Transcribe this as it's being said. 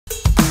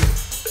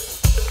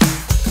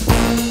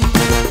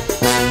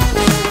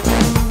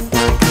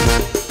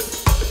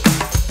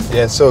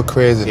Yeah, it's so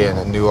crazy here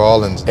in New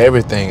Orleans.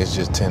 Everything is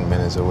just 10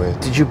 minutes away.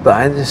 Did you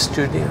buy the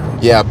studio?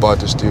 Yeah, I bought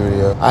the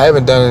studio. I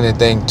haven't done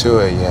anything to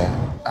it yet.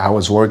 I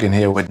was working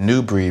here with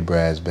New Breed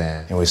Brass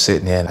Band, and we're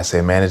sitting here, and I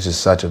said, man, it's just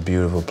such a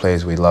beautiful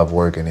place. We love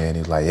working here. And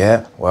he's like,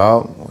 yeah,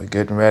 well, we're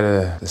getting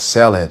ready to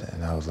sell it.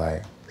 And I was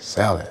like,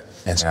 sell it?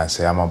 And I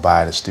said, I'm gonna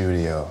buy the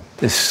studio.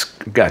 This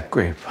got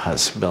great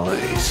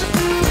possibilities.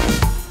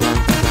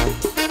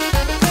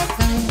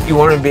 You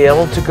want to be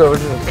able to go to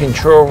the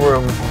control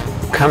room,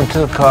 come to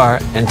the car,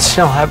 and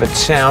still have it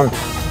sound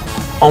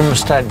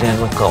almost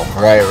identical.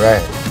 Right.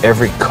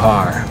 Every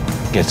car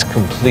gets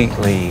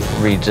completely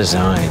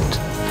redesigned.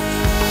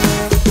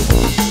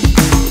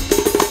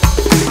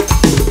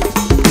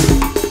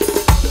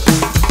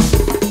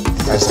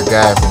 That's a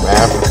guy from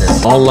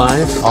Africa. All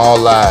live? All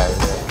live.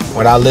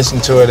 When I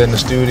listened to it in the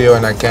studio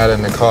and I got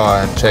in the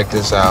car and checked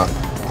this out,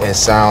 it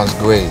sounds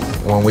great.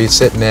 When we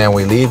sit there and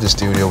we leave the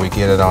studio, we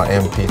get it on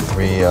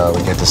MP3,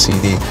 we get the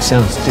CD. It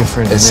sounds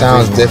different. It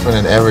sounds different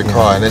in every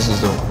car, and this is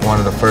one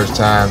of the first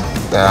times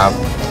that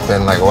I've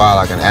been like, wow,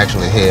 I can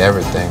actually hear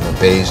everything. The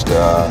bass,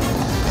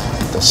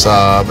 the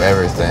sub,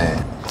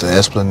 everything. The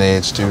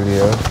Esplanade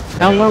Studio.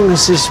 How long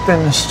has this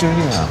been the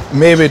studio?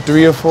 Maybe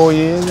 3 or 4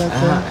 years, I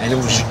think. And it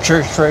was a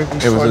church right before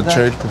that? It was a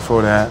church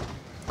before that.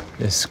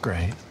 This is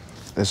great.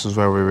 This is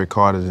where we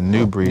recorded the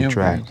New Breed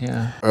track. Breed,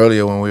 yeah.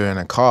 Earlier when we were in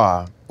the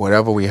car,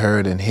 whatever we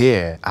heard in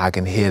here, I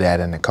can hear that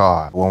in the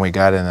car. When we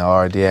got in the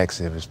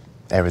RDX,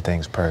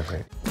 everything's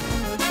perfect.